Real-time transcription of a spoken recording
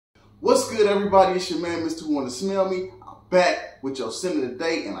What's good, everybody? It's your man, Mr. Who Wanna Smell Me. I'm back with your sin of the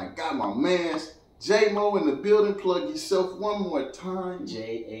day, and I got my mans J-Mo in the building. Plug yourself one more time.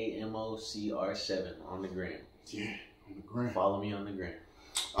 JAMOCR7 on the gram. Yeah, on the gram. Follow me on the gram.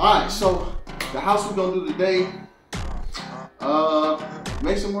 All right, so the house we're gonna do today,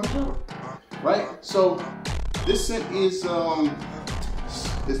 make some margiela, right? So this scent is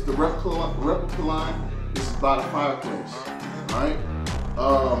it's the replica line. This is by the Fireplace. All right.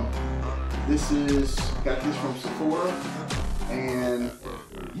 This is got this from Sephora, and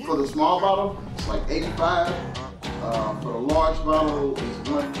for the small bottle, it's like 85. For the large bottle, it's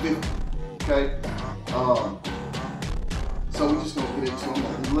 150. Okay. So we're just gonna get into them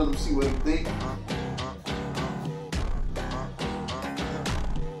and let them see what they think.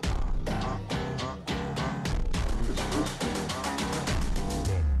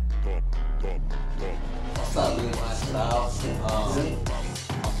 Stop doing my style.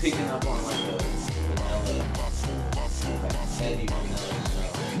 I'm picking up on like a vanilla, like heavy vanilla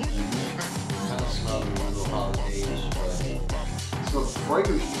smell. Kind of smell a little holiday-ish, but So the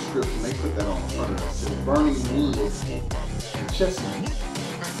fragrance description, they put that on the front of it. It says burning wood and chestnut.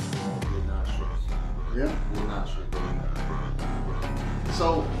 we're not sure. Yeah. We're not sure.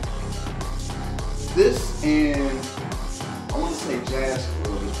 So this and I want to say Jazz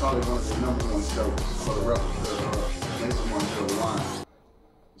Club is probably one of the #1 sellers for the replica Mason Margiela line.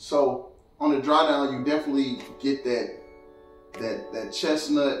 So on the dry down, you definitely get that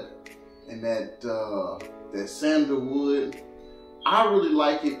chestnut and that sandalwood. I really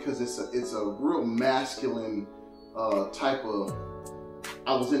like it because it's a real masculine type of.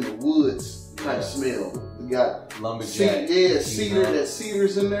 I was in the woods type smell. You got Lumberjack.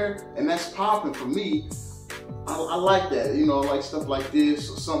 cedar's in there, and that's popping for me. I like that, you know, I like stuff like this,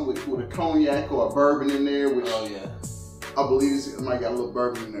 or something with a cognac or a bourbon in there, which Oh yeah. I believe it might got a little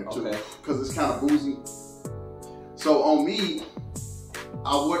bourbon in there too, Okay. because it's kind of boozy. So on me,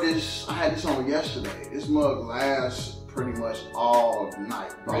 I had this on yesterday. This mug lasts pretty much all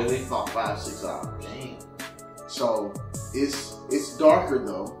night, bro. Really? About 5-6 hours. Dang. So it's darker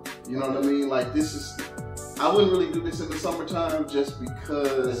though, you know what I mean? Like this is, I wouldn't really do this in the summertime just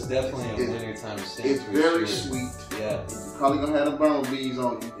because It's definitely a wintertime scent. it's for very sure. sweet. Yeah. You're probably gonna have the bumblebees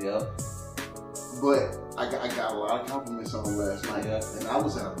on you. Yep. But I got a lot of compliments on it last night. Yeah. And I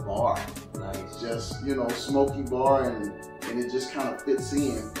was at a bar. Nice. Just, you know, smoky bar, and it just kind of fits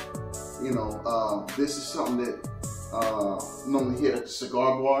in. You know, this is something that normally hit at the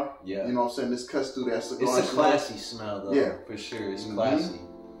cigar bar. Yeah. You know what I'm saying? This cuts through that cigar. It's a classy smell though. Yeah. For sure. It's Mhm. classy.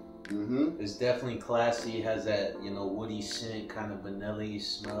 Mm-hmm. It's definitely classy. It has that, you know, woody scent, kind of vanilla-y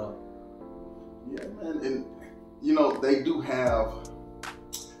smell. Yeah, man. And, you know, they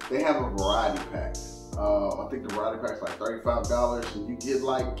have a variety pack. I think the variety pack's like $35, and you get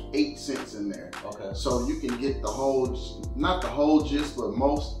like 8 cents in there. Okay. So you can get the whole, not the whole gist, but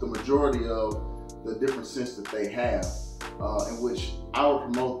the majority of the different scents that they have, in which I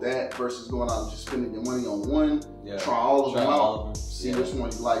would promote that versus going out and just spending your money on one. Yeah. Try all of them all out, of them. see Yeah. which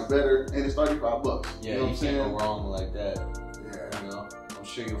one you like better, and it's $35. Yeah, you know what I'm you saying? can't go wrong like that. Yeah. You know, I'm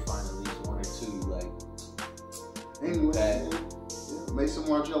sure you'll find at least 1 or 2 you like. Anyway, Okay. yeah, Mason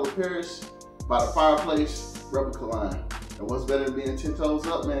Margiela Paris by the Fireplace replica line. And what's better than being 10 toes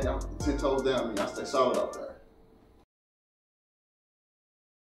up, man? Y'all 10 toes down, man. Y'all stay solid out there.